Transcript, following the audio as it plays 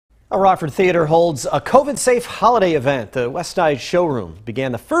A Rockford Theater holds a COVID-safe holiday event. The West Side Showroom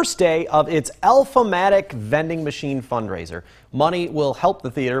began the first day of its Elf-O-Matic Vending Machine fundraiser. Money will help the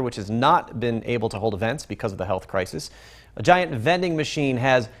theater, which has not been able to hold events because of the health crisis. A giant vending machine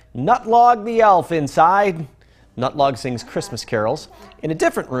has Nutlog the Elf inside. Nutlog sings Christmas carols. In a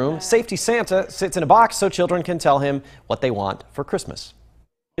different room, Safety Santa sits in a box so children can tell him what they want for Christmas.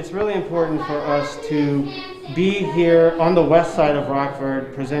 It's really important for us to be here on the west side of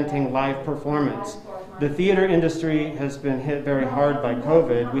Rockford presenting live performance. The theater industry has been hit very hard by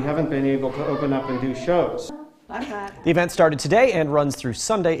COVID. We haven't been able to open up and do shows. The event started today and runs through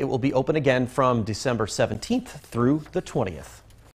Sunday. It will be open again from December 17th through the 20th.